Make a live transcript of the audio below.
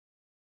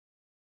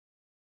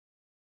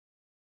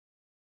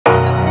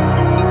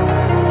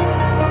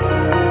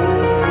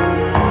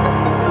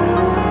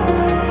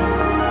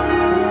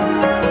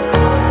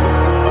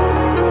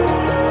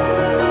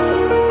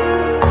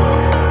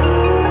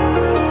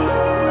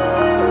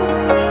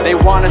They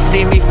wanna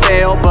see me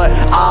fail, but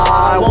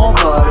I won't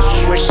budge.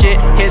 When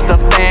shit hits the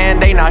fan,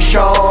 they not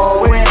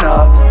showing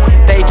up.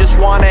 They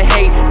just wanna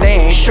hate,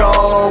 they ain't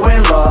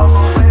showing love.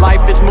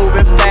 Life is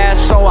moving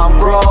fast, so I'm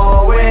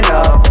growing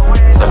up.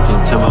 Look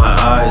into my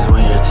eyes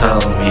when you're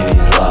telling me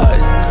these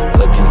lies.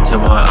 Look into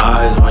my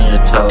eyes when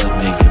you're telling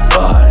me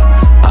goodbye.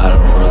 I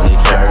don't really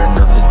care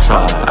enough to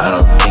try. I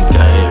don't think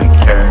I even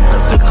care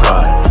enough to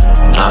cry.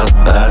 Not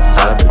that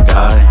type of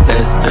guy.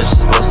 This bitch is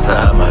supposed to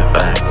have my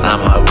back. Now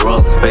my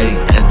world's fading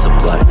into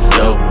black.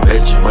 Yo,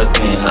 bitch with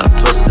me and I'm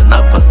twisting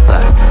up a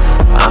sack.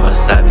 I'ma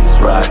sad these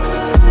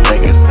racks.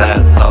 Niggas sad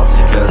and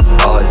salty cause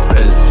all I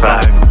spit is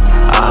facts.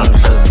 I don't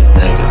trust these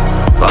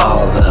niggas,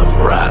 all of them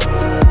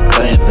rats.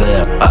 Claim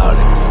they about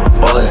it,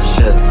 all that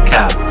shit's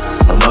cap.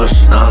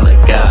 Emotion on the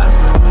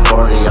gas,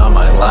 40 on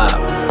my lap.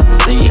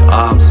 See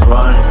arms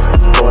run,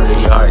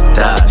 40-yard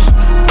dash.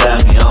 Damn,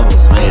 he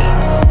almost made it,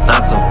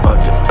 not so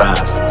fucking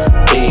fast.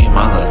 Beam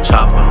on the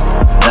chopper,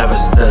 never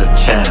stood a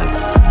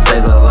chance. Say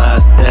the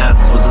last dance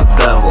with the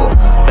devil.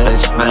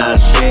 Bitch, man,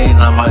 she ain't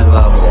on my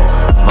level.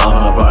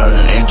 Mama brought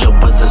an angel,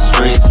 but the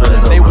streets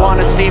raise a They rebel.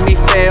 wanna see me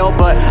fail,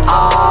 but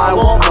I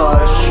won't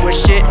budge. When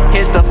shit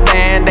hits the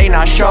fan, they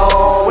not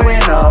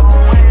showing up.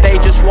 They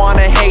just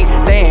wanna hate,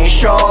 they ain't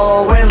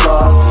showing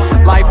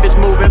love. Life is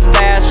moving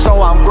fast,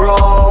 so I'm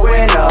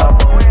growing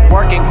up.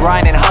 Working,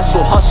 grinding,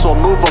 hustle,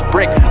 move a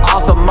brick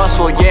off the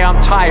muscle. Yeah,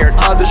 I'm tired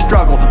of the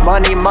struggle.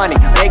 Money,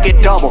 make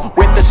it double.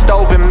 With the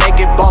stove and make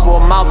it bubble.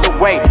 I'm out the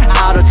way,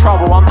 out of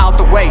trouble. I'm out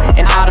the way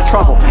and out of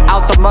trouble.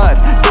 Out the mud,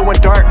 doing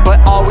dirt, but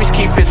always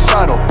keep it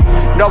subtle.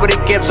 Nobody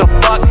gives a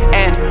fuck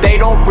and they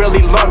don't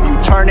really love you.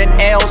 Turning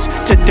L's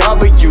to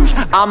W's.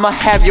 I'ma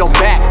have your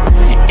back.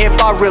 If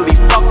I really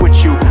fuck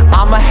with you,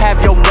 I'ma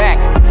have your back.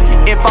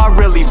 If I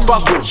really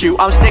fuck with you,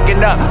 I'm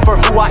sticking up for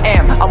who I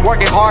am. I'm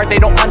working hard, they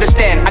don't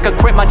understand. I could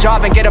quit my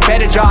job and get a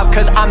better job,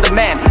 cause I'm the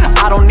man.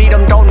 I don't need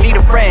them, don't need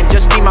a friend,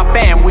 just need my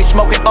fam. We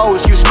smoking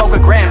O's, you smoke a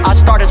gram. I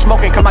started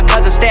smoking cause my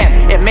cousin Stan.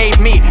 It made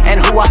me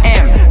and who I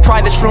am.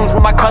 Tried the shrooms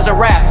with my cousin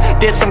Raph.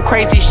 Did some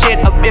crazy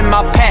shit up in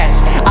my past.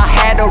 I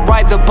had to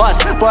ride the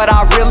bus, but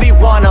I really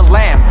want a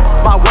lamb.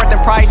 My worth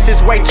and price is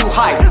way too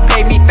high.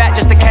 Pay me fat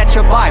just to catch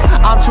a vibe.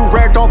 I'm too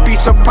rare, don't be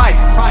surprised.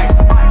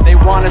 They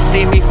wanna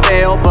see me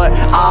fail, but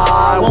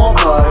I won't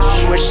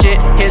budge. When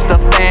shit hits the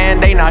fan,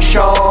 they not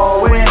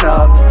showing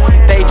up.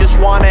 They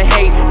just wanna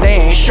hate,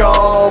 they ain't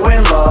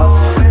showing love.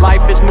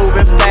 Life is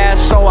moving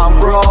fast, so I'm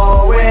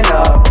growing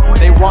up.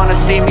 They wanna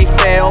see me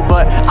fail,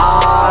 but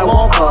I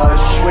won't budge.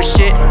 When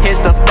shit hits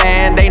the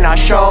fan, they not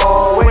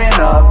showing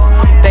up.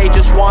 They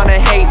just wanna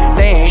hate,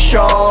 they ain't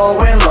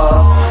showing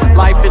love.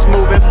 Life is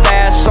moving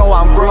fast, so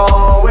I'm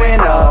growing